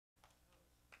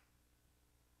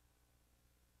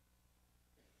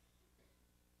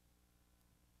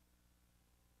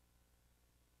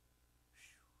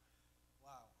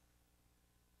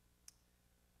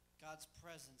God's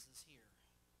presence is here.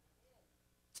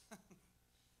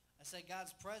 I said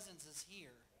God's presence is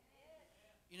here.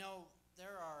 You know,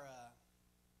 there are a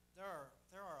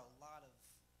lot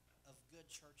of good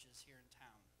churches here in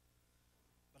town,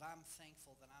 but I'm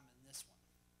thankful that I'm in this one.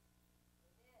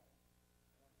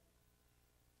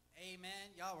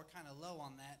 Amen. Y'all were kind of low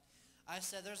on that. I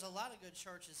said there's a lot of good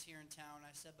churches here in town.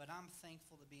 I said, but I'm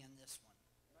thankful to be in this one.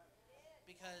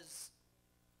 Because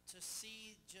to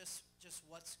see just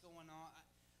what's going on,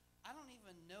 I don't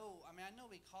even know. I mean, I know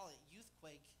we call it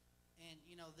Youthquake, and,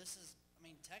 you know, this is, I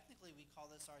mean, technically we call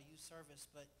this our youth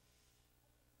service, but,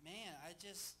 man,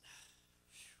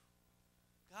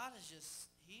 God is just,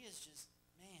 he is just,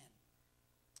 man,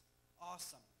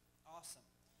 awesome, awesome.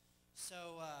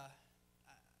 So,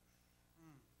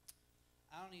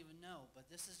 I don't even know, but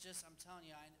this is just, I'm telling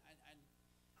you,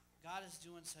 God is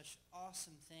doing such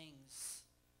awesome things.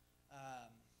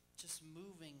 Just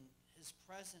moving, his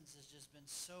presence has just been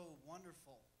so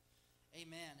wonderful.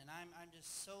 Amen. And I'm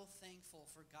just so thankful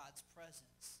for God's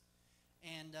presence.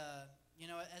 And, you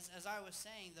know, as I was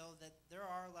saying, though, that there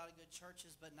are a lot of good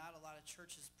churches, but not a lot of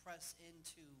churches press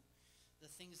into the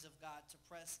things of God, to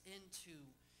press into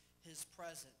his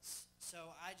presence.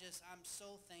 So I'm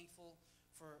so thankful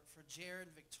for Jared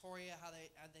and Victoria, how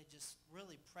they just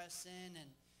really press in,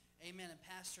 and amen. And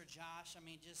Pastor Josh, I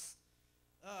mean, just,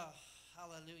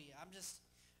 hallelujah.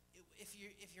 If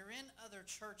you're in other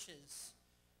churches,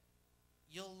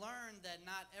 you'll learn that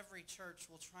not every church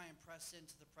will try and press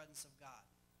into the presence of God.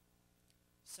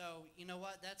 So, you know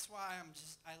what? That's why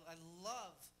I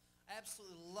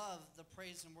absolutely love the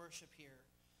praise and worship here,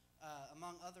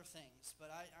 among other things.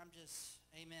 But I'm just,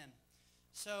 amen.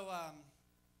 So,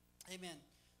 amen.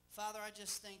 Father, I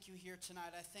just thank you here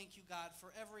tonight. I thank you, God,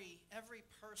 for every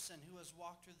person who has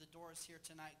walked through the doors here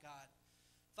tonight, God.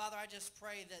 Father, I just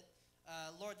pray that,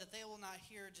 Lord, that they will not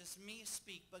hear just me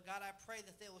speak, but God, I pray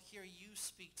that they will hear you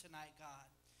speak tonight,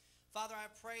 God. Father, I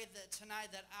pray that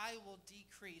tonight that I will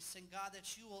decrease, and God,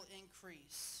 that you will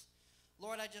increase.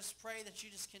 Lord, I just pray that you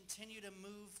just continue to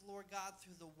move, Lord God,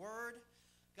 through the word.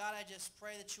 God, I just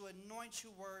pray that you anoint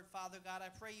your word, Father God. I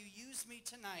pray you use me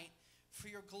tonight for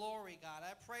your glory, God.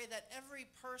 I pray that every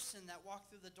person that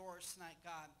walked through the doors tonight,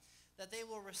 God, that they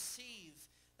will receive,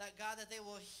 that God, that they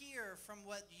will hear from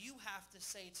what you have to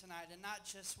say tonight and not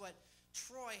just what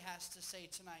Troy has to say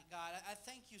tonight, God. I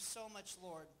thank you so much,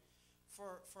 Lord,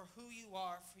 for who you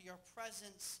are, for your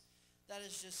presence that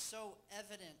is just so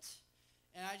evident.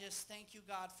 And I just thank you,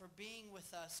 God, for being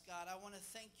with us, God. I want to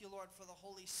thank you, Lord, for the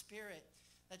Holy Spirit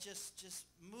that just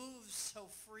moves so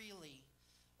freely.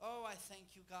 Oh, I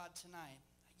thank you, God, tonight.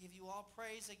 I give you all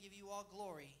praise. I give you all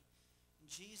glory. In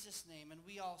Jesus' name. And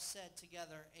we all said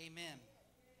together, amen.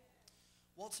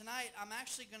 Well, tonight I'm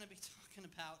actually going to be talking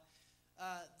about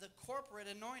the corporate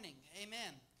anointing.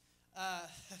 Amen.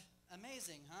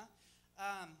 Amazing, huh?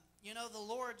 You know, the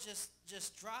Lord just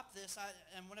dropped this.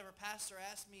 And whenever Pastor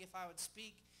asked me if I would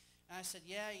speak, and I said,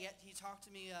 yeah, he talked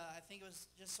to me, I think it was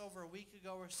just over a week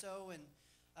ago or so. And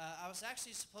I was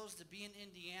actually supposed to be in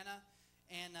Indiana,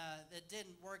 and it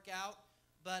didn't work out,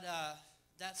 but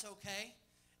that's okay.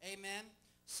 Amen.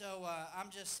 So I'm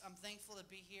thankful to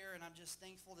be here, and I'm just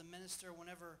thankful to minister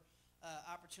whenever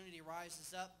opportunity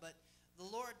rises up. But the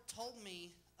Lord told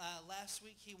me last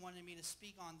week he wanted me to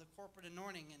speak on the corporate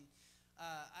anointing, and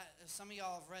some of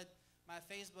y'all have read my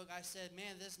Facebook. I said,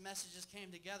 man, this message just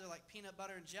came together like peanut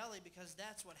butter and jelly, because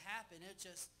that's what happened. It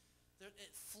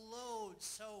flowed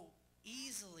so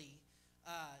easily.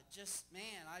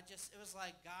 It was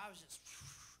like God was just,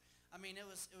 I mean, it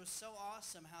was so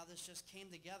awesome how this just came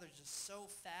together just so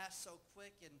fast, so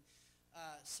quick, and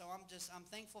so I'm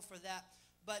thankful for that.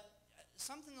 But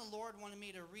something the Lord wanted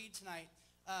me to read tonight,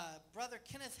 Brother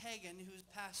Kenneth Hagin, who's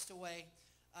passed away,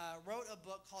 wrote a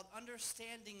book called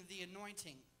Understanding the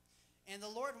Anointing. And the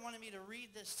Lord wanted me to read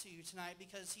this to you tonight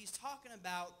because he's talking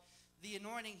about the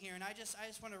anointing here. And I just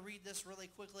want to read this really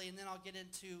quickly, and then I'll get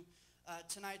into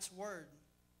tonight's word.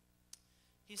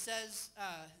 He says,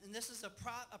 and this is a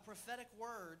prophetic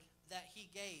word that he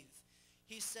gave.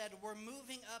 He said, we're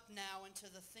moving up now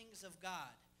into the things of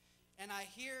God. And I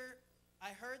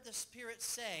heard the Spirit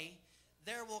say,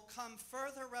 there will come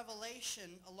further revelation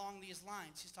along these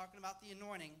lines. He's talking about the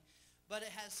anointing. But it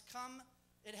has come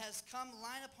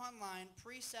line upon line,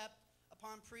 precept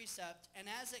upon precept. And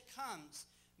as it comes,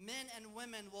 men and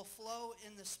women will flow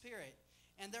in the Spirit.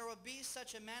 And there will be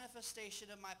such a manifestation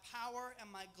of my power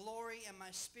and my glory and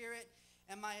my Spirit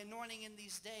and my anointing in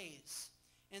these days,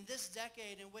 in this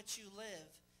decade in which you live,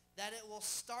 that it will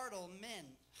startle men.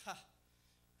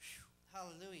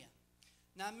 Hallelujah.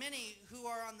 Now, many who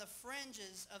are on the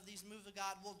fringes of these moves of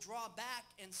God will draw back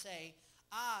and say,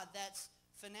 that's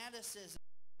fanaticism.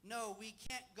 No, we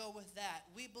can't go with that.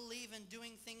 We believe in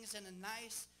doing things in a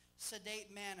nice,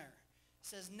 sedate manner. It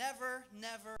says, never,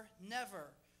 never, never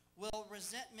will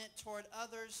resentment toward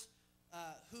others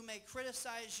who may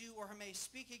criticize you or who may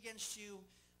speak against you,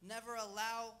 never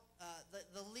allow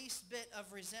the least bit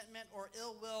of resentment or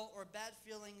ill will or bad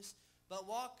feelings, but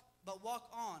walk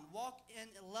on. Walk in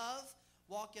love,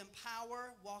 walk in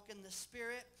power, walk in the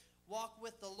Spirit, walk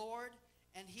with the Lord,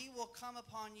 and he will come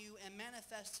upon you and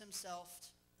manifest himself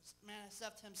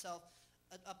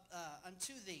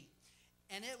unto thee.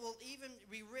 And it will even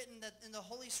be written that in the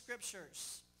Holy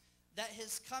Scriptures that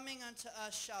his coming unto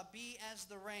us shall be as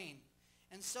the rain.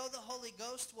 And so the Holy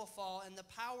Ghost will fall, and the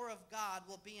power of God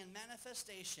will be in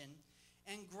manifestation,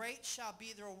 and great shall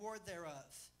be the reward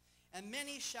thereof. And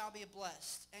many shall be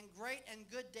blessed, and great and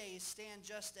good days stand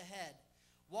just ahead.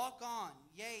 Walk on,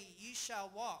 yea, ye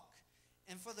shall walk,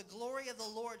 and for the glory of the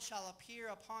Lord shall appear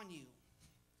upon you.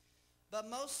 But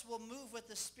most will move with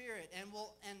the Spirit,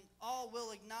 and all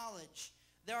will acknowledge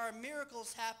there are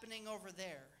miracles happening over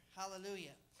there.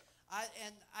 Hallelujah.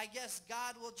 I guess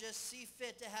God will just see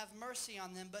fit to have mercy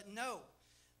on them, but no,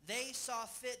 they saw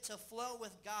fit to flow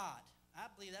with God. I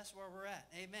believe that's where we're at.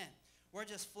 Amen. We're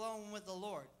just flowing with the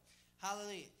Lord.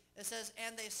 Hallelujah. It says,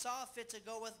 and they saw fit to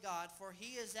go with God, for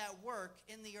he is at work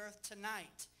in the earth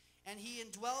tonight, and he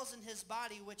indwells in his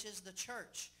body, which is the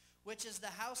church, which is the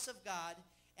house of God,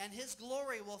 and his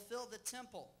glory will fill the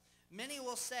temple. Many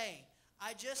will say,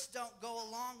 I just don't go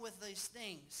along with these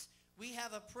things. We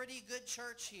have a pretty good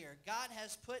church here. God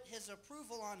has put his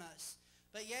approval on us.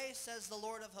 But yea, says the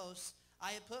Lord of hosts,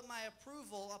 I have put my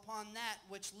approval upon that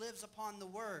which lives upon the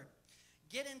word.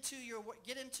 Get into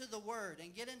the word,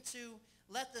 and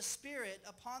let the Spirit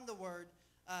upon the word,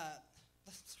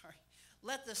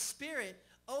 let the Spirit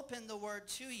open the word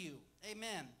to you.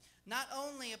 Amen. Not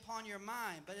only upon your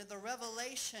mind, but in the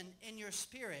revelation in your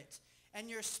spirit. And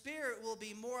your spirit will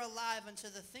be more alive unto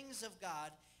the things of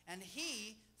God, and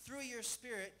he, through your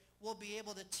Spirit, will be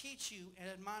able to teach you and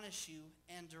admonish you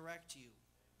and direct you.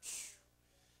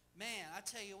 Man, I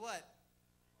tell you what,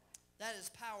 that is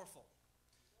powerful.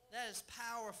 That is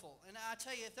powerful. And I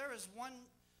tell you, if there is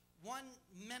one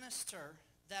minister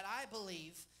that I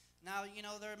believe, now,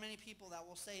 there are many people that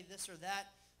will say this or that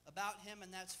about him,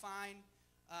 and that's fine.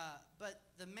 But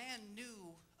the man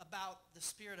knew about the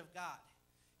Spirit of God.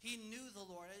 He knew the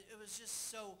Lord. It was just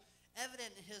so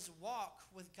evident in his walk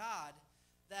with God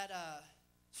that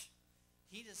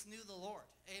he just knew the Lord.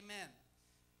 Amen.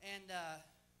 And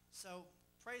so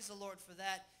praise the Lord for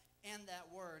that and that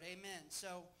word. Amen.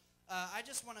 So I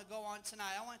just want to go on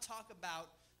tonight. I want to talk about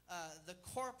the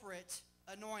corporate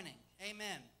anointing.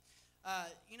 Amen.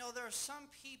 There are some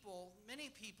people,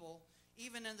 many people,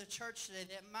 even in the church today,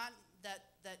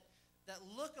 that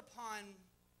look upon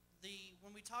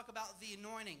when we talk about the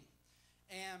anointing,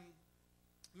 and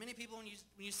many people, when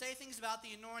you say things about the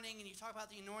anointing and you talk about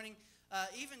the anointing,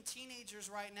 even teenagers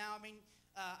right now,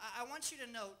 I want you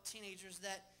to note, teenagers,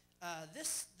 that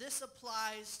this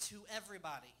applies to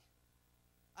everybody.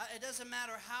 It doesn't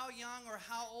matter how young or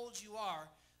how old you are.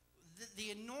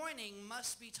 The anointing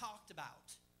must be talked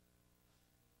about.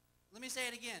 Let me say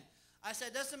it again. I said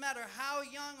it doesn't matter how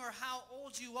young or how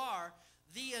old you are,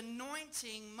 the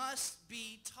anointing must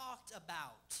be talked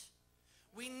about.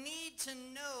 We need to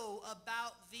know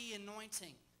about the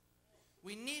anointing.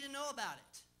 We need to know about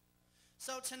it.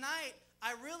 So tonight,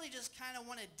 I really just kind of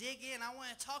want to dig in. I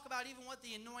want to talk about even what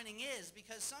the anointing is,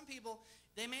 because some people,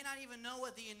 they may not even know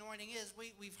what the anointing is.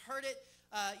 We've heard it.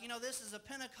 This is a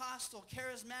Pentecostal,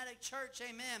 charismatic church,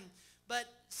 amen. But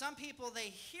some people, they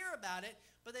hear about it,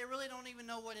 but they really don't even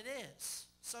know what it is.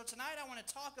 So tonight, I want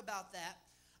to talk about that.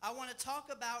 I want to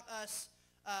talk about us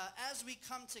as we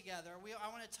come together. I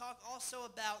want to talk also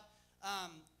about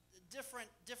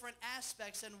different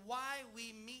aspects and why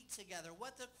we meet together,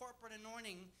 what the corporate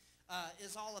anointing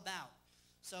is all about.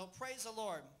 So praise the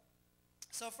Lord.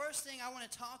 So first thing I want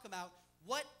to talk about,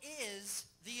 what is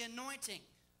the anointing?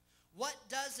 What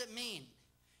does it mean?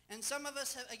 And some of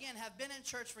us, have been in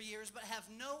church for years but have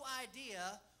no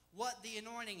idea what the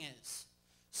anointing is.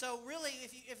 So really,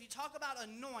 if you talk about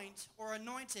anoint or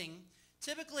anointing,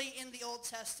 typically in the Old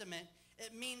Testament,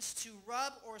 it means to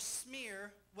rub or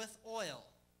smear with oil.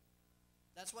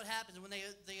 That's what happens when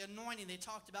the anointing, they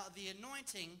talked about the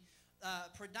anointing.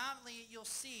 Predominantly, you'll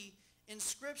see in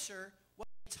Scripture, what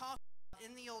they talk about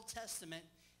in the Old Testament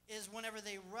is whenever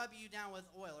they rub you down with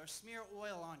oil or smear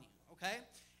oil on you, okay?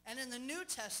 And in the New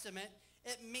Testament,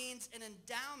 it means an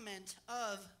endowment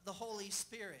of the Holy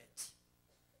Spirit.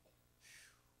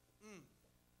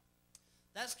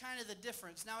 That's kind of the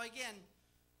difference. Now again,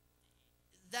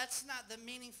 that's not the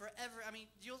meaning for ever. I mean,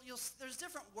 there's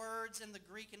different words in the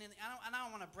Greek and I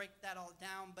don't want to break that all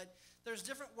down, but there's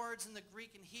different words in the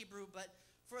Greek and Hebrew, but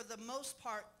for the most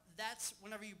part, that's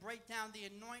whenever you break down the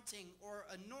anointing or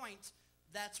anoint,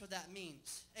 that's what that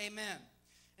means. Amen.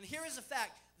 And here is a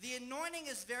fact. The anointing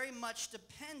is very much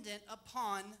dependent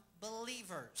upon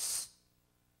believers.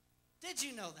 Did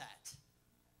you know that?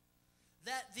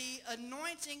 That the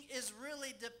anointing is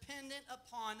really dependent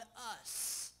upon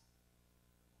us.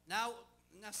 Now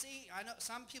see, I know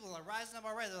some people are rising up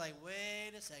already. They're like,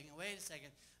 wait a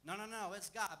second. No, it's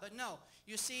God. But no,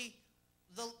 you see,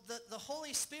 the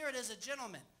Holy Spirit is a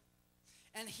gentleman.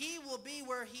 And he will be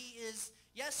where he is.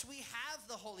 Yes, we have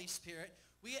the Holy Spirit.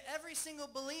 Every single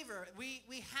believer, we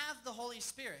have the Holy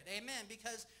Spirit. Amen.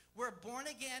 Because we're born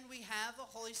again, we have the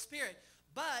Holy Spirit.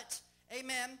 But,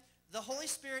 amen, the Holy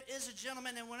Spirit is a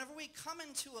gentleman. And whenever we come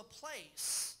into a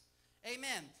place,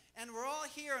 amen, and we're all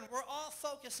here and we're all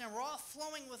focused and we're all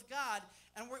flowing with God,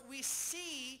 and we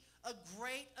see a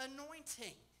great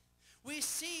anointing. We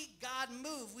see God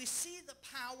move. We see the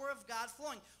power of God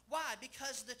flowing. Why?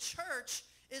 Because the church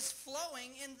is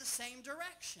flowing in the same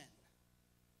direction.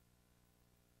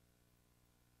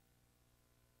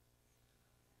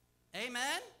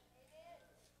 Amen?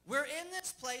 We're in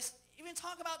this place. Even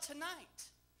talk about tonight.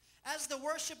 As the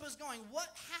worship was going, what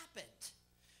happened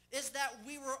is that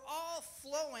we were all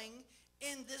flowing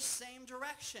in this same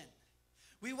direction.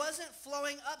 We wasn't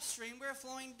flowing upstream. We were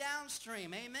flowing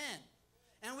downstream. Amen.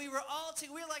 And we were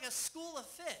we were like a school of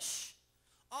fish,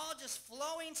 all just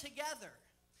flowing together.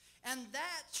 And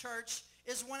that, church,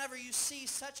 is whenever you see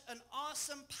such an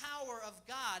awesome power of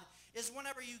God, is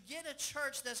whenever you get a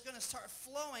church that's going to start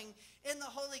flowing in the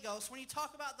Holy Ghost. When you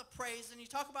talk about the praise and you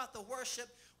talk about the worship,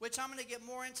 which I'm going to get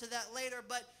more into that later,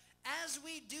 but as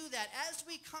we do that, as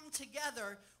we come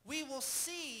together, we will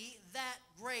see that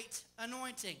great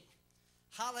anointing.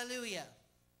 Hallelujah.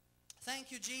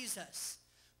 Thank you, Jesus.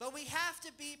 But we have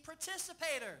to be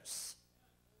participators.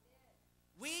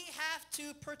 We have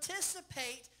to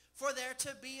participate for there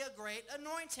to be a great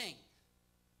anointing.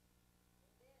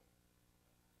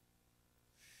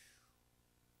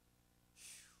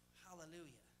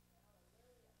 Hallelujah.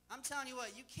 I'm telling you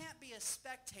what, you can't be a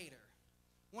spectator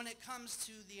when it comes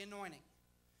to the anointing.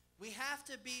 We have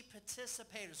to be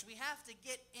participators. We have to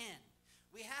get in.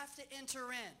 We have to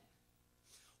enter in.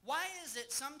 Why is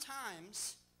it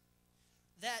sometimes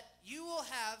that you will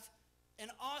have an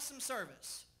awesome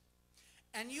service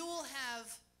and you will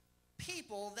have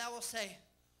people that will say,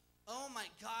 oh my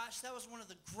gosh, that was one of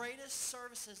the greatest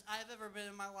services I've ever been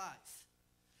in my life.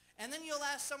 And then you'll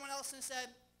ask someone else and say,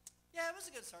 yeah, it was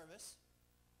a good service.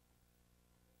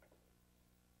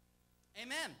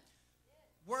 Amen.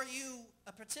 Were you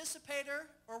a participator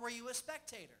or were you a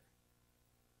spectator?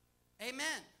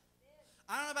 Amen.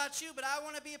 I don't know about you, but I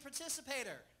want to be a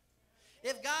participator.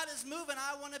 If God is moving,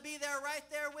 I want to be there right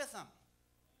there with him.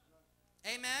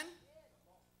 Amen.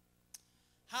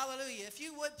 Hallelujah. If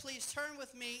you would, please turn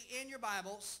with me in your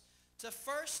Bibles to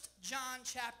 1 John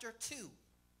chapter 2.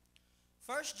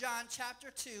 1 John chapter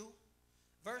 2,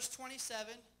 verse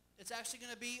 27. It's actually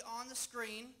going to be on the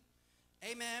screen.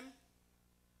 Amen.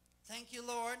 Thank you,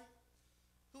 Lord.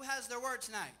 Who has their word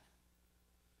tonight?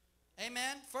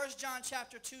 Amen. 1 John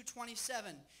chapter 2,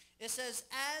 27. It says,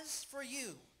 as for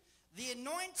you, the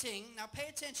anointing, now pay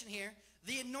attention here,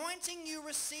 the anointing you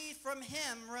receive from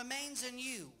him remains in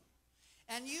you,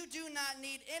 and you do not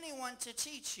need anyone to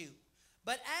teach you.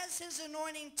 But as his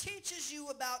anointing teaches you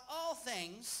about all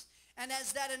things, and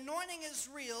as that anointing is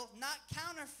real, not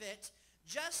counterfeit,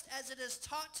 just as it is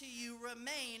taught to you,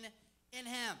 remain in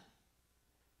him.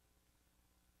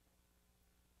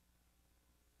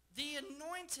 The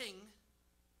anointing,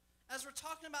 as we're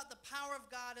talking about the power of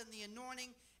God and the anointing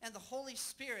and the Holy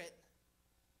Spirit,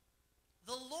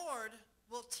 the Lord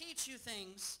will teach you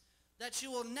things that you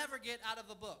will never get out of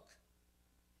a book.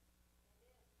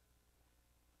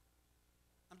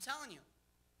 I'm telling you.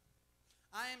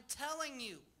 I am telling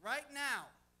you right now,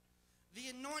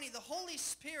 the anointing, the Holy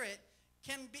Spirit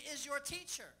is your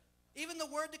teacher. Even the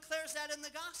word declares that in the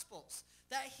Gospels,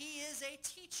 that he is a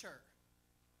teacher.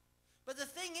 But the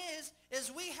thing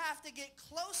is we have to get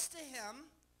close to him,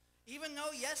 even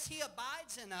though, yes, he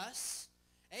abides in us.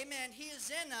 Amen. He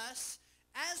is in us.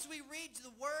 As we read the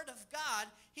word of God,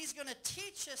 he's going to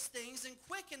teach us things and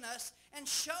quicken us and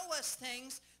show us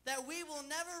things that we will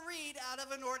never read out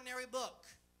of an ordinary book.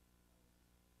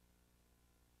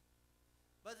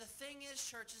 But the thing is,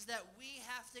 church, is that we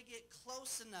have to get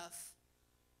close enough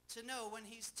to know when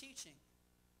he's teaching,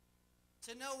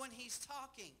 to know when he's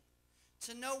talking,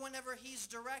 to know whenever he's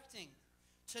directing,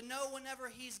 to know whenever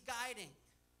he's guiding.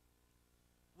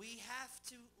 We have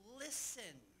to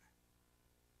listen.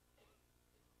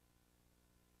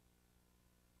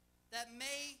 That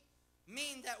may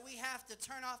mean that we have to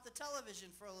turn off the television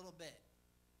for a little bit.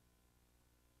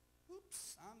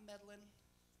 Oops, I'm meddling.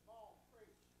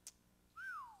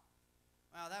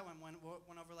 Wow, that one went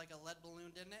over like a lead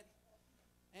balloon, didn't it?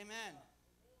 Amen.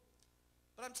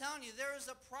 But I'm telling you, there is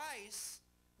a price.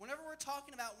 Whenever we're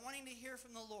talking about wanting to hear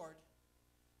from the Lord,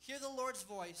 hear the Lord's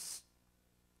voice,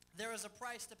 there is a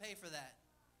price to pay for that.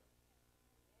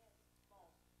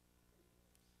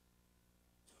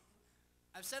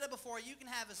 I've said it before, you can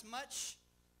have as much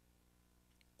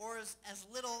or as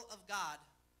little of God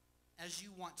as you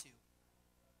want to.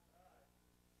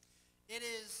 It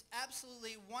is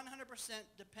absolutely 100%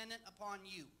 dependent upon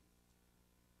you.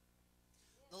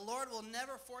 The Lord will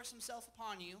never force himself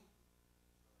upon you.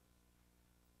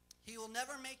 He will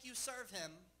never make you serve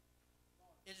him.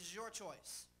 It is your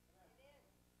choice.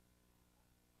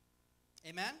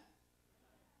 Amen?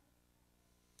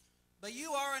 But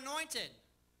you are anointed.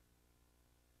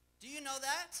 Do you know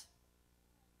that?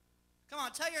 Come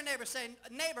on, tell your neighbor, say,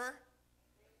 neighbor,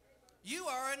 you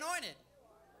are anointed.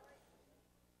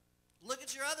 Look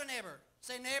at your other neighbor.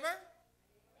 Say, neighbor,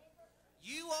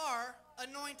 you are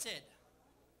anointed.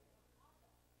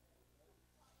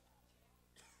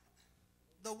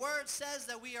 The word says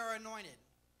that we are anointed.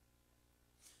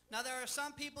 Now, there are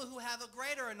some people who have a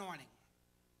greater anointing,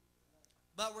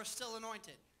 but we're still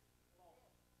anointed.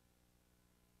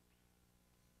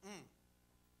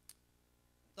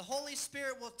 The Holy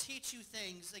Spirit will teach you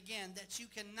things, again, that you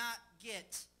cannot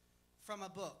get from a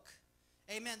book.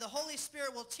 Amen. The Holy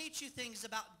Spirit will teach you things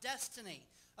about destiny,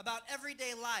 about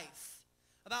everyday life,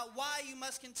 about why you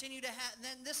must continue to have.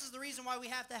 Then this is the reason why we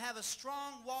have to have a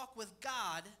strong walk with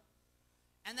God,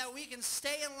 and that we can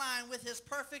stay in line with his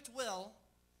perfect will.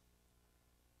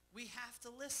 We have to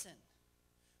listen.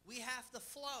 We have to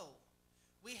flow.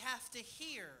 We have to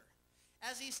hear.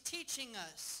 As he's teaching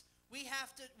us, we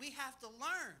have to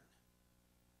learn.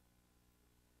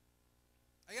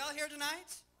 Are y'all here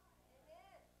tonight?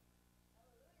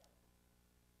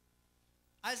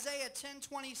 Isaiah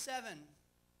 10:27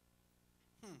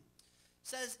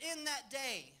 says, in that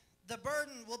day, the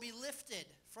burden will be lifted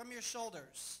from your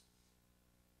shoulders,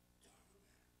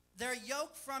 their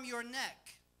yoke from your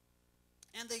neck,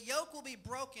 and the yoke will be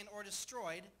broken or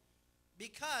destroyed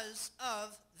because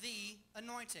of the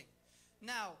anointing.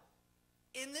 Now,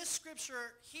 in this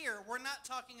scripture here, we're not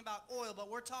talking about oil, but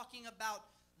we're talking about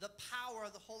the power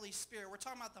of the Holy Spirit. We're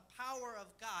talking about the power of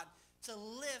God to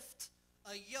lift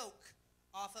a yoke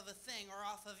off of a thing or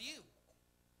off of you.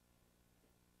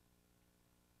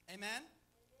 Amen?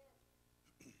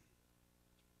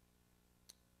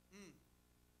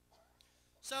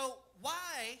 So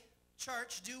why,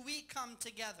 church, do we come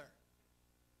together?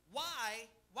 Why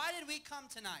did we come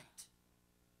tonight?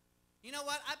 You know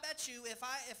what? I bet you if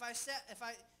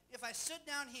I stood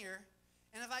down here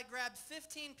and if I grabbed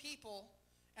 15 people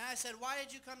and I said, why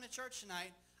did you come to church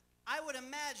tonight? I would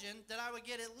imagine that I would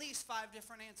get at least 5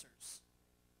 different answers.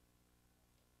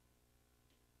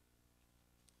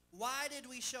 Why did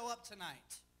we show up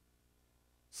tonight?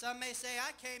 Some may say,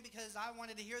 I came because I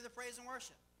wanted to hear the praise and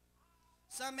worship.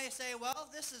 Some may say, well,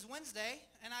 this is Wednesday,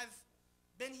 and I've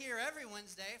been here every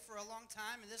Wednesday for a long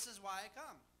time, and this is why I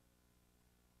come.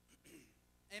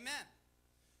 Amen.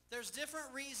 There's different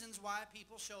reasons why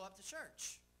people show up to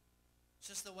church. It's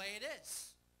just the way it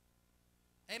is.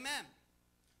 Amen.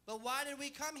 But why did we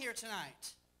come here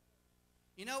tonight?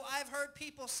 You know, I've heard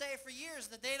people say for years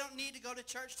that they don't need to go to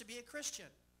church to be a Christian.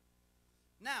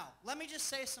 Now, let me just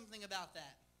say something about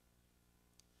that.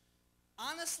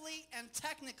 Honestly and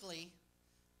technically,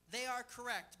 they are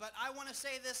correct. But I want to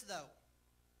say this, though.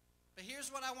 But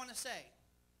here's what I want to say.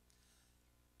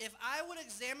 If I would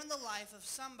examine the life of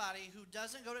somebody who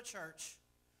doesn't go to church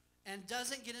and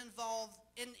doesn't get involved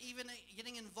in even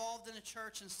getting involved in a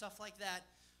church and stuff like that,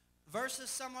 versus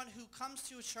someone who comes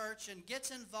to a church and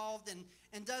gets involved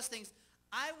and does things,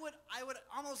 I would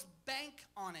almost bank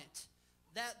on it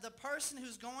that the person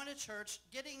who's going to church,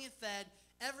 getting it fed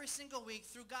every single week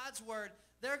through God's word,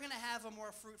 they're going to have a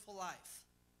more fruitful life.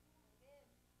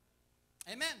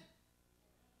 Amen.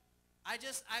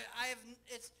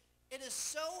 It is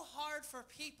so hard for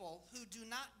people who do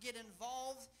not get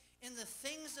involved in the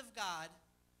things of God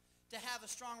to have a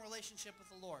strong relationship with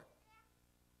the Lord.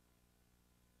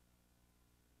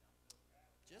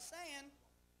 Just saying.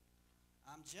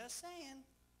 I'm just saying.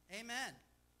 Amen.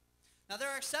 Now, there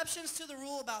are exceptions to the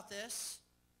rule about this.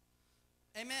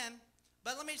 Amen.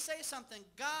 But let me say something.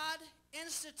 God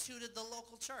instituted the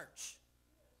local church.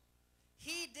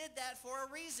 He did that for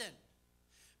a reason.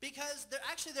 Because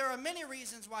there are many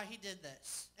reasons why he did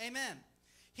this. Amen.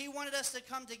 He wanted us to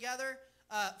come together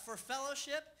for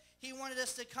fellowship. He wanted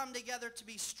us to come together to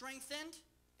be strengthened.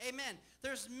 Amen.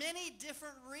 There's many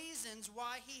different reasons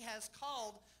why he has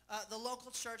called the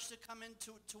local church to come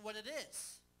into what it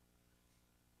is.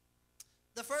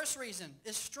 The first reason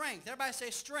is strength. Everybody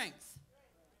say strength.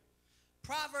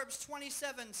 Proverbs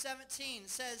 27:17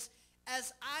 says,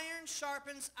 as iron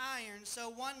sharpens iron, so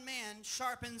one man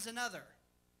sharpens another.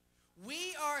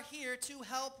 We are here to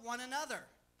help one another.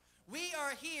 We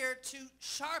are here to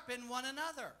sharpen one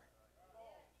another.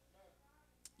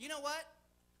 You know what?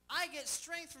 I get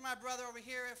strength from my brother over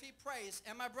here if he prays,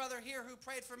 and my brother here who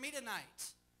prayed for me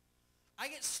tonight. I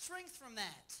get strength from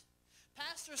that.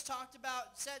 Pastors talked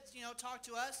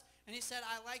to us, and he said,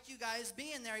 I like you guys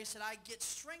being there. He said, I get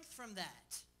strength from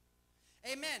that.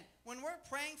 Amen. When we're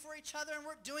praying for each other and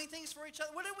we're doing things for each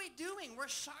other, what are we doing? We're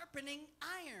sharpening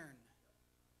iron.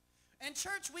 And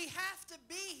church, we have to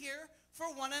be here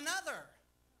for one another.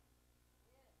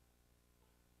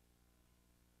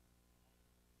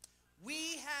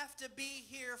 We have to be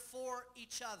here for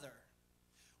each other.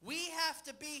 We have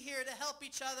to be here to help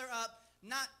each other up,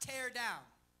 not tear down.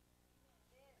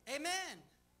 Amen.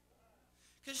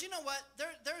 Because you know what?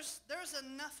 There's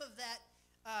enough of that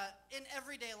in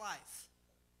everyday life.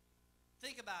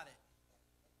 Think about it.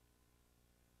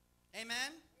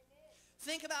 Amen?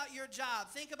 Think about your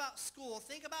job. Think about school.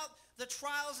 Think about the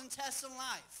trials and tests in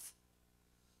life.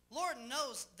 Lord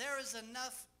knows there is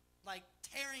enough like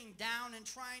tearing down and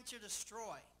trying to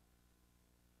destroy.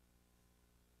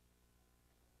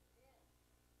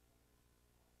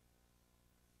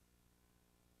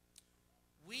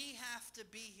 We have to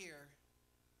be here.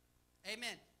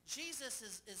 Amen. Jesus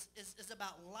is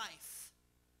about life.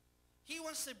 He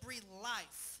wants to breathe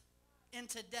life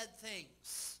into dead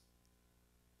things.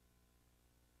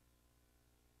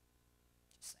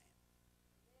 Just saying.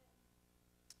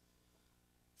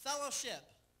 Fellowship.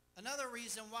 Another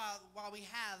reason why we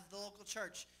have the local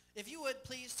church. If you would,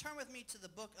 please turn with me to the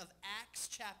book of Acts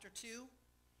chapter 2.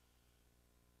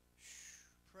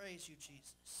 Praise you,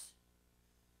 Jesus.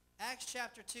 Acts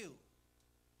chapter 2.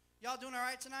 Y'all doing all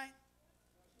right tonight?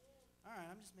 All right,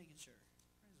 I'm just making sure.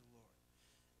 Praise the Lord.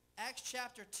 Acts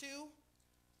chapter 2. Did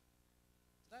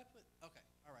I put? Okay,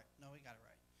 all right. No, we got it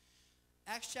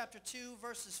right. Acts chapter 2,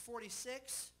 verses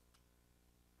 46.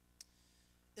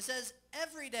 It says,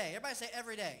 every day, everybody say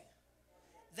every day,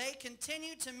 they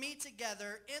continued to meet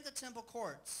together in the temple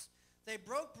courts. They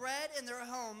broke bread in their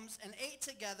homes and ate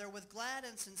together with glad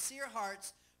and sincere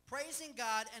hearts, praising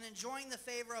God and enjoying the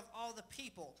favor of all the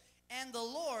people. And the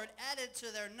Lord added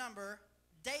to their number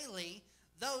daily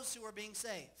those who were being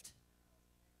saved.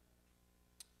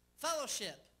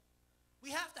 Fellowship.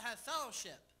 We have to have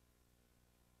fellowship.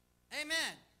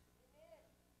 Amen.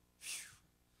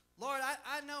 Lord,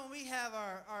 I know we have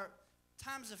our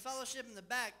times of fellowship in the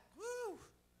back. Woo!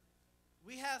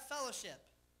 We have fellowship.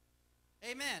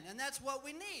 Amen. And that's what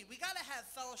we need. We got to have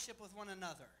fellowship with one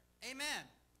another. Amen.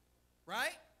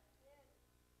 Right?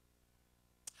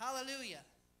 Hallelujah.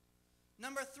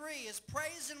 Number 3 is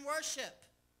praise and worship.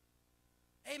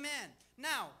 Amen.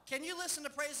 Now, can you listen to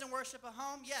praise and worship at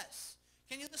home? Yes.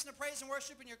 Can you listen to praise and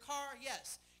worship in your car?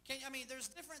 Yes. There's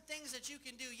different things that you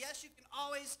can do. Yes,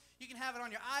 you can have it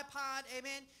on your iPod,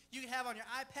 amen. You can have it on your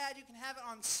iPad. You can have it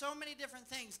on so many different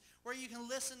things where you can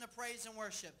listen to praise and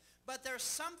worship. But there's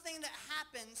something that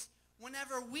happens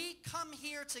whenever we come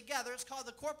here together. It's called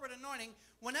the corporate anointing.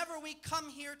 Whenever we come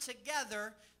here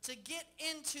together to get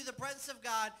into the presence of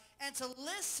God and to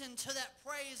listen to that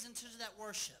praise and to that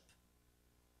worship.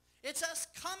 It's us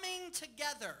coming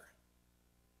together.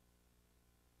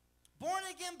 Born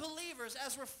again believers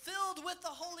as we're filled with the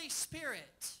Holy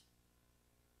Spirit.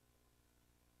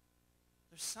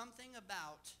 There's something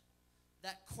about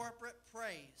that corporate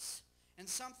praise and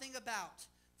something about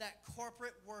that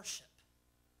corporate worship.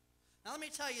 Now let me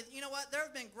tell you, you know what? There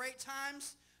have been great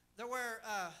times there where,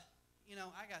 I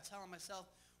got to tell myself,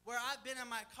 where I've been in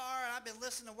my car and I've been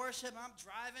listening to worship and I'm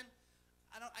driving.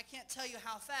 I can't tell you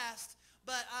how fast,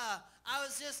 but I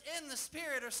was just in the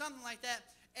Spirit or something like that.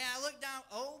 And I look down,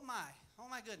 oh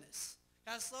my goodness.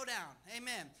 Got to slow down.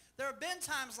 Amen. There have been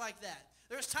times like that.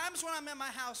 There's times when I'm in my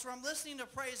house where I'm listening to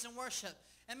praise and worship.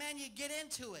 And man, you get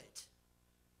into it.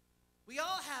 We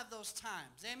all have those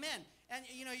times. Amen. And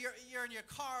you're in your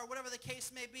car or whatever the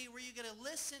case may be where you get to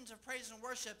listen to praise and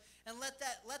worship and let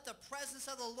the presence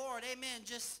of the Lord, amen,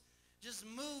 just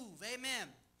move. Amen.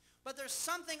 But there's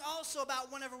something also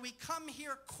about whenever we come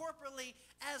here corporately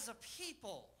as a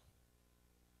people.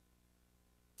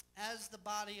 As the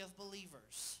body of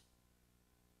believers.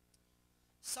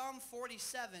 Psalm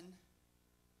 47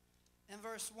 and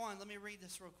verse 1. Let me read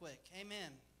this real quick. Amen.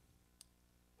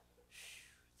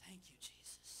 Thank you,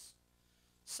 Jesus.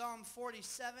 Psalm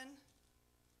 47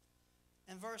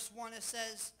 and verse 1, it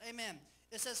says, amen.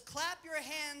 It says, clap your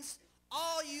hands,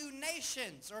 all you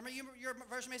nations. Or your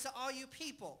version may say, all you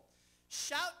people.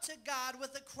 Shout to God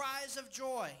with the cries of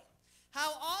joy.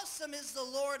 How awesome is the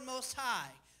Lord Most High,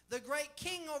 the great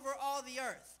King over all the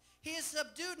earth. He has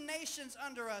subdued nations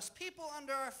under us, people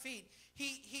under our feet.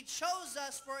 He chose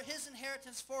us for his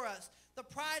inheritance for us, the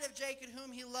pride of Jacob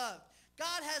whom he loved.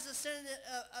 God has ascended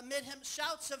amid him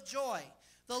shouts of joy.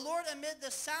 The Lord amid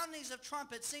the soundings of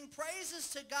trumpets. Sing praises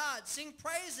to God. Sing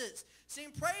praises.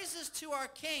 Sing praises to our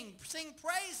King. Sing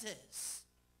praises.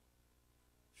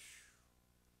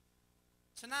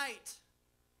 Tonight,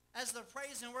 as the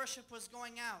praise and worship was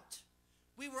going out,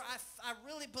 I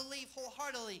really believe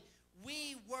wholeheartedly,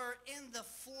 we were in the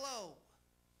flow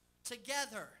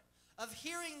together of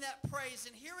hearing that praise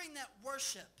and hearing that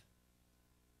worship.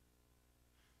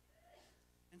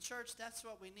 And church, that's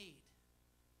what we need.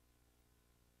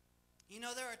 You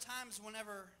know, there are times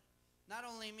whenever, not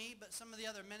only me, but some of the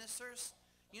other ministers,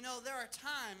 you know, there are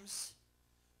times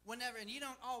whenever, and you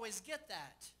don't always get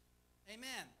that.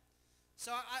 Amen.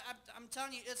 So I'm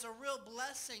telling you, it's a real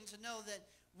blessing to know that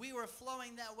we were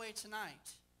flowing that way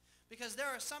tonight. Because there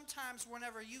are some times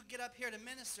whenever you get up here to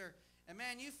minister, and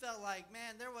man, you felt like,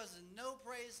 man, there was no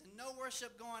praise and no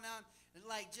worship going on, and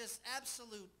like just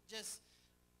absolute, just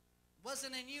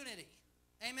wasn't in unity.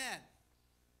 Amen.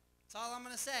 That's all I'm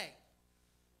going to say.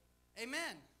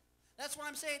 Amen. That's what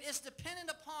I'm saying. It's dependent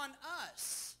upon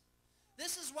us.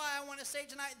 This is why I want to say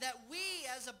tonight that we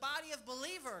as a body of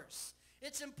believers,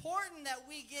 it's important that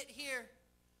we get here.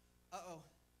 Uh-oh.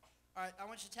 All right, I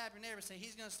want you to tap your neighbor and say,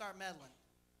 he's going to start meddling.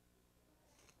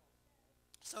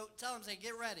 So tell him, say,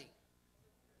 get ready.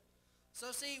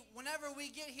 So see, whenever we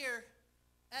get here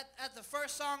at the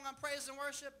first song on praise and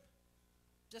worship,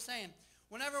 just saying,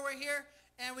 whenever we're here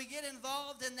and we get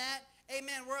involved in that,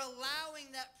 amen, we're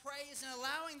allowing that praise and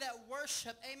allowing that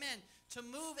worship, amen, to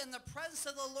move in the presence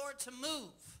of the Lord to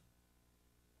move.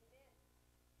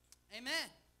 Amen. Amen.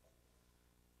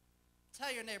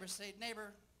 Tell your neighbor, say,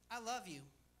 neighbor, I love you,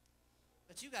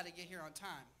 but you got to get here on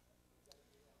time.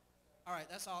 All right,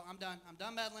 that's all. I'm done. I'm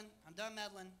done meddling. I'm done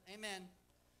meddling. Amen.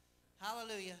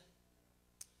 Hallelujah.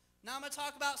 Now I'm going to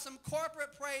talk about some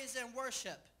corporate praise and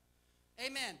worship.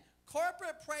 Amen.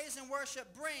 Corporate praise and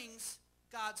worship brings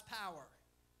God's power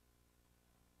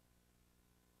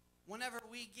whenever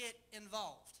we get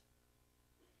involved.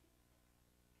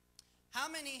 How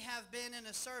many have been in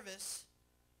a service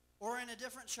or in a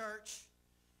different church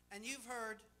and you've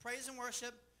heard praise and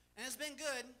worship and it's been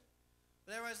good,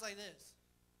 but everybody's like this?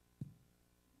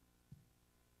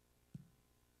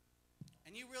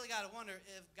 And you really got to wonder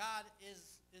if God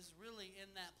is really in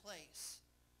that place.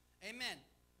 Amen.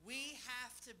 We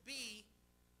have to be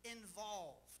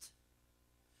involved.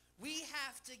 We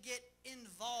have to get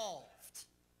involved.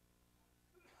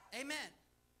 Amen.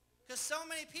 Because so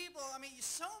many people,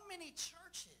 so many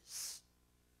churches,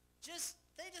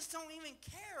 they just don't even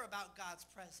care about God's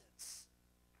presence.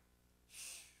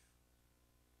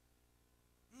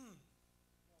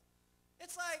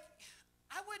 It's like,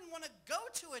 I wouldn't want to go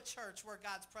to a church where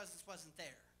God's presence wasn't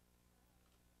there.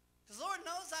 Because Lord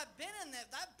knows I've been in that.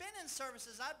 I've been in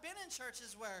services. I've been in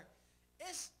churches where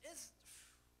it's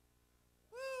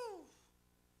woo,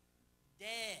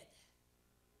 dead.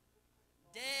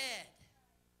 Dead.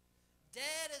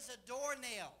 Dead as a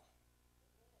doornail.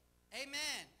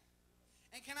 Amen.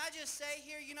 And can I just say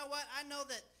here, you know what? I know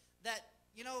that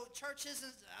churches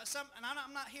and and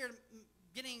I'm not here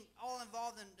getting all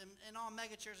involved in all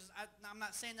mega churches. I'm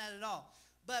not saying that at all.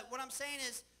 But what I'm saying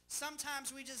is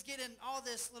sometimes we just get in all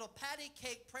this little patty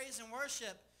cake praise and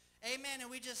worship. Amen.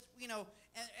 And we just,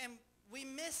 and we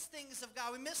miss things of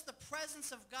God. We miss the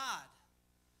presence of God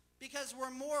because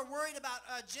we're more worried about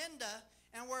agenda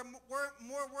and we're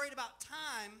more worried about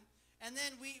time. And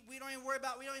then we don't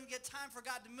even get time for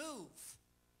God to move.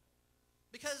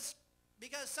 Because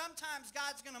sometimes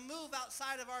God's going to move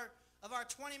outside of our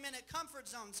 20-minute comfort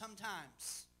zone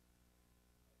sometimes.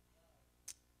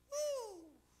 Woo!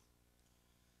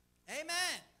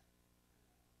 Amen.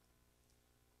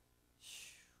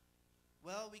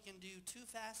 Well, we can do 2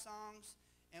 fast songs,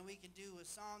 and we can do a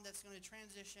song that's going to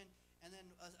transition, and then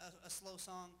a slow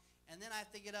song. And then I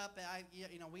have to get up,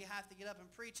 and we have to get up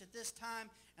and preach at this time,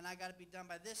 and I got to be done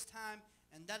by this time,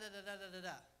 and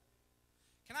da-da-da-da-da-da-da.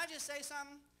 Can I just say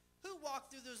something? Who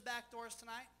walked through those back doors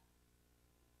tonight?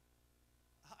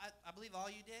 I believe all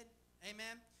you did.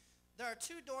 Amen. There are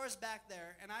 2 doors back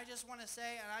there, and I just want to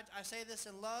say, and I say this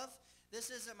in love, This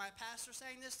isn't my pastor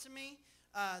saying this to me.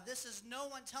 This is no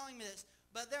one telling me this.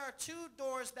 But there are 2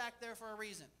 doors back there for a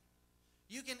reason.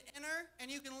 You can enter and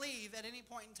you can leave at any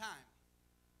point in time.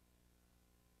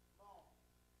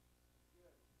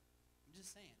 I'm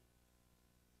just saying.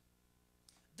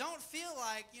 Don't feel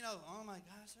like, oh my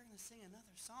gosh, they're going to sing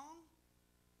another song.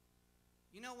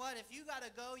 You know what? If you got to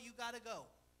go, you got to go.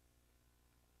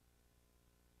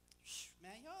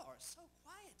 Man, y'all are so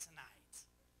quiet tonight.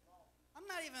 I'm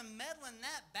not even meddling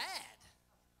that bad.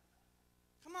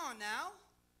 Come on now.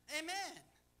 Amen.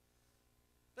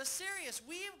 But serious,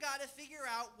 we've got to figure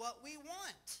out what we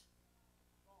want.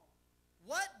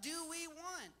 What do we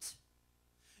want?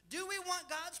 Do we want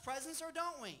God's presence or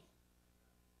don't we?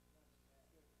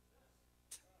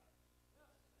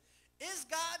 Is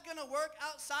God going to work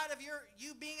outside of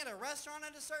you being at a restaurant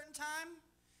at a certain time?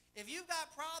 If you've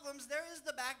got problems, there is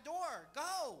the back door.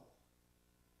 Go.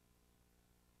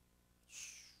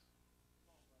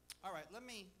 All right, before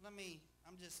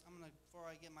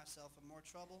I get myself in more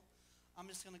trouble, I'm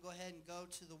just going to go ahead and go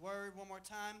to the Word one more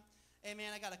time.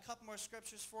 Amen. I got a couple more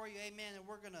scriptures for you. Amen. And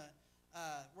we're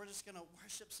just going to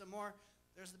worship some more.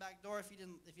 There's the back door if you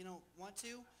don't want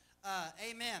to.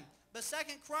 Amen. But 2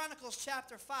 Chronicles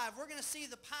chapter 5, we're going to see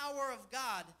the power of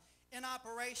God in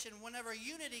operation whenever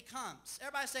unity comes.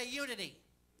 Everybody say unity.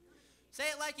 Say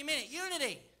it like you mean it.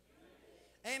 Unity.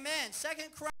 Amen. 2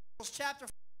 Chronicles chapter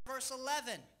 5, verse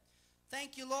 11.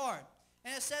 Thank you, Lord.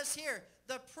 And it says here,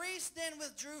 the priests then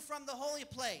withdrew from the holy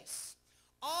place.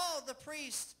 All the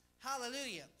priests,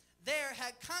 hallelujah, there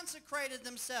had consecrated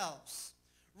themselves,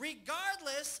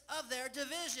 regardless of their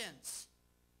divisions.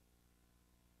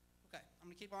 Okay, I'm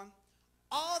going to keep on.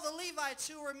 All the Levites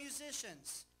who were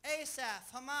musicians,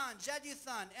 Asaph, Haman,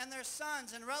 Jeduthun, and their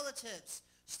sons and relatives,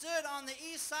 stood on the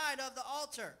east side of the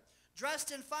altar,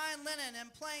 dressed in fine linen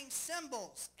and playing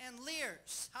cymbals and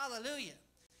lyres. Hallelujah.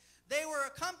 They were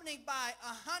accompanied by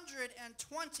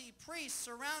 120 priests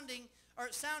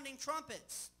sounding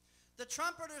trumpets. The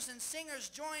trumpeters and singers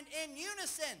joined in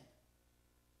unison.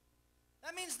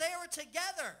 That means they were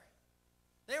together.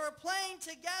 They were playing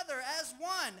together as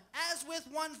one, as with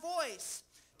one voice,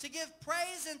 to give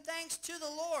praise and thanks to the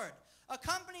Lord.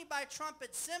 Accompanied by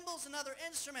trumpets, cymbals, and other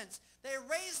instruments, they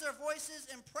raised their voices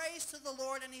in praise to the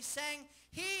Lord, and he sang,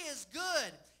 "He is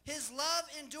good. His love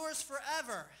endures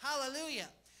forever." Hallelujah.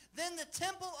 Then the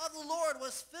temple of the Lord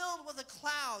was filled with a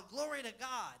cloud. Glory to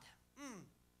God.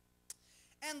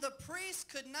 And the priests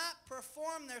could not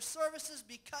perform their services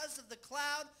because of the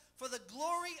cloud, for the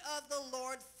glory of the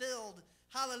Lord filled,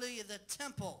 hallelujah, the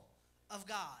temple of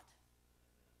God.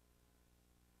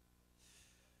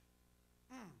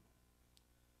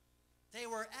 They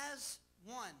were as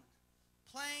one,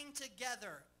 playing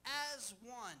together as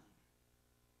one.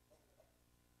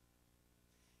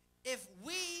 If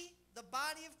we, the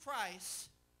body of Christ,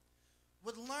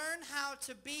 would learn how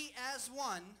to be as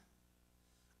one,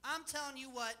 I'm telling you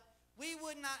what, we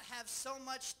would not have so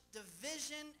much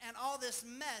division and all this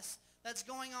mess that's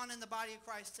going on in the body of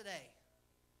Christ today.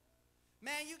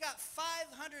 Man, you got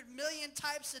 500 million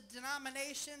types of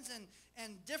denominations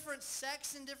and different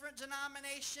sects in different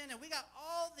denominations, and we got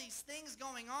all these things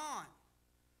going on.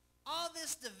 All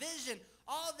this division,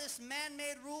 all this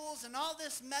man-made rules, and all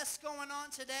this mess going on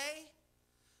today.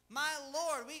 My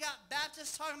Lord, we got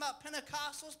Baptists talking about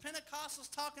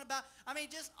Pentecostals talking about,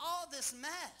 just all this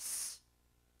mess.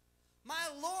 My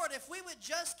Lord, if we would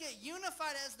just get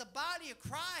unified as the body of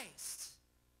Christ,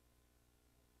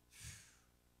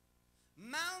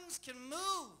 mountains can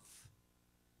move.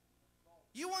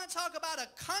 You want to talk about a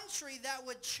country that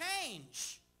would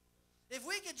change. If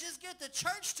we could just get the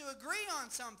church to agree on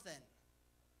something.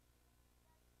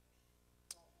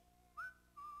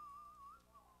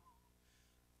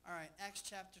 All right, Acts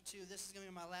chapter 2. This is going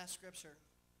to be my last scripture.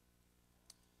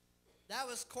 That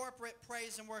was corporate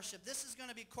praise and worship. This is going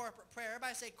to be corporate prayer.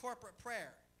 Everybody say corporate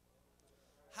prayer.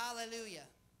 Hallelujah.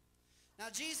 Now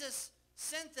Jesus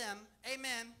sent them,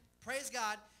 amen, praise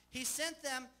God. He sent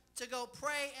them to go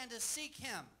pray and to seek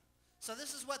him. So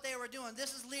this is what they were doing.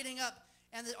 This is leading up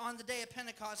on the day of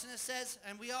Pentecost. And it says,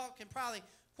 and we all can probably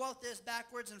quote this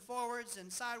backwards and forwards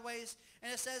and sideways.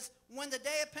 And it says, when the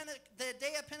day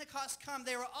of Pentecost come,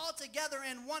 they were all together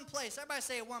in one place. Everybody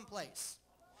say one place.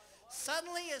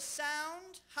 Suddenly a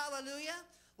sound, hallelujah,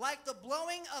 like the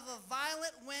blowing of a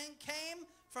violent wind came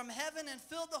from heaven and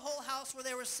filled the whole house where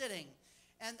they were sitting.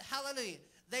 And hallelujah,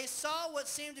 they saw what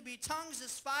seemed to be tongues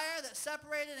as fire that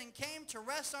separated and came to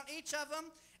rest on each of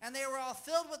them. And they were all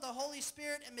filled with the Holy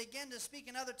Spirit and began to speak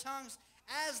in other tongues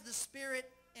as the Spirit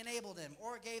enabled them,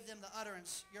 or gave them the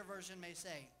utterance, your version may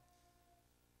say.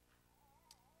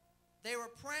 They were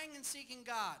praying and seeking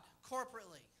God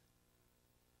corporately.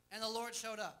 And the Lord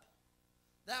showed up.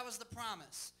 That was the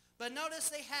promise. But notice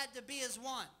they had to be as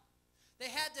one. They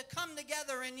had to come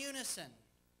together in unison.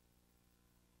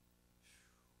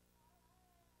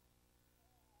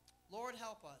 Lord,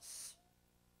 help us.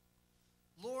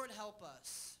 Lord, help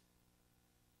us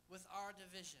with our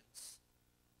divisions.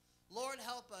 Lord,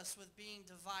 help us with being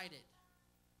divided.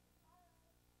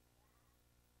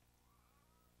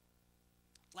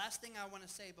 Last thing I want to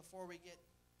say before we get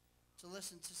to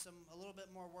listen to a little bit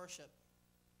more worship.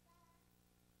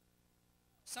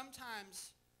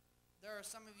 Sometimes there are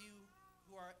some of you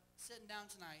who are sitting down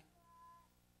tonight,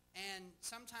 and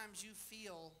sometimes you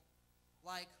feel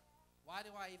like, why do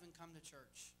I even come to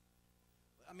church?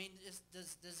 I mean,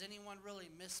 does anyone really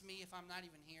miss me if I'm not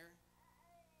even here?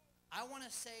 I want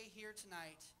to say here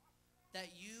tonight that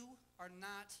you are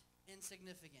not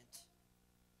insignificant,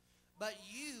 but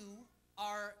you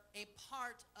are a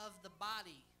part of the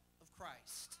body of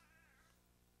Christ.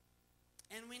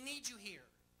 And we need you here.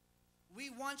 We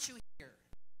want you here.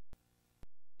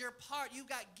 You're part. You've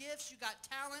got gifts. You've got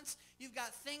talents. You've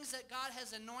got things that God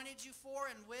has anointed you for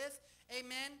and with.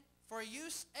 Amen. For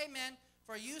use. Amen.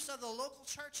 For use of the local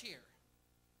church here.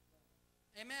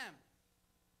 Amen.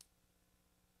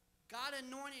 God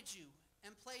anointed you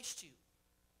and placed you.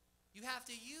 You have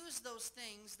to use those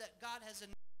things that God has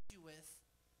anointed you with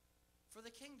for the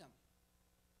kingdom,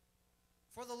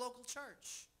 for the local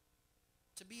church,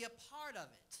 to be a part of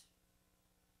it.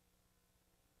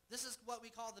 This is what we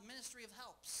call the ministry of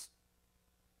helps.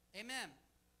 Amen.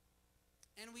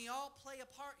 And we all play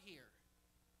a part here.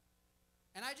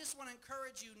 And I just want to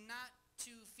encourage you not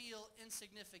to feel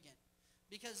insignificant,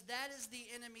 because that is the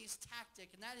enemy's tactic,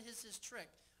 and that is his trick.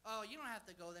 Oh, you don't have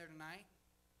to go there tonight.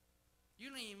 You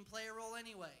don't even play a role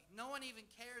anyway. No one even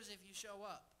cares if you show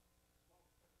up.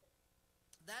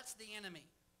 That's the enemy.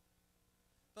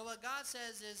 But what God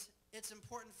says is it's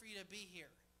important for you to be here,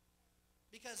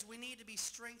 because we need to be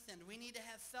strengthened. We need to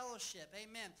have fellowship.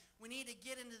 Amen. We need to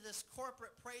get into this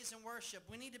corporate praise and worship.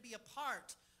 We need to be a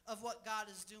part of what God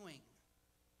is doing.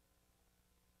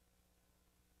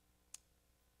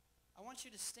 I want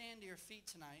you to stand to your feet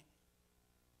tonight.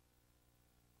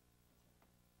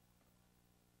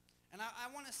 And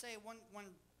I want to say one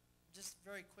just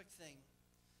very quick thing.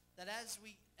 That as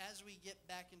we get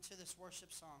back into this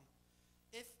worship song,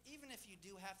 even if you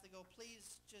do have to go,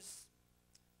 please just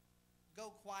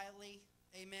go quietly.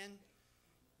 Amen.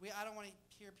 I don't want to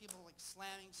hear people like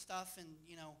slamming stuff and,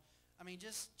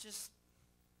 just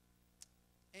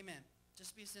amen.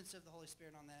 Just be sensitive to the Holy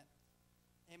Spirit on that.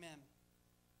 Amen.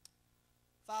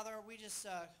 Father, we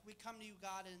come to you,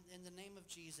 God, in the name of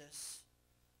Jesus.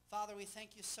 Father, we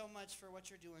thank you so much for what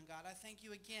you're doing, God. I thank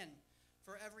you again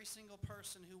for every single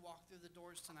person who walked through the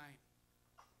doors tonight.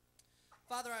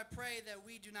 Father, I pray that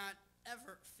we do not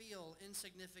ever feel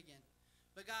insignificant.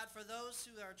 But God, for those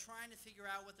who are trying to figure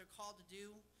out what they're called to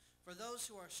do, for those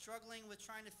who are struggling with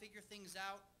trying to figure things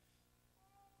out,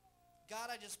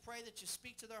 God, I just pray that you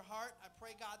speak to their heart. I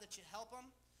pray, God, that you help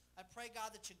them. I pray,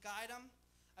 God, that you guide them.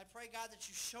 I pray, God,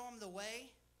 that you show them the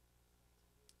way.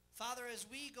 Father, as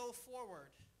we go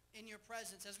forward in your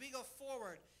presence, as we go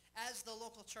forward as the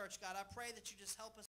local church, God, I pray that you just help us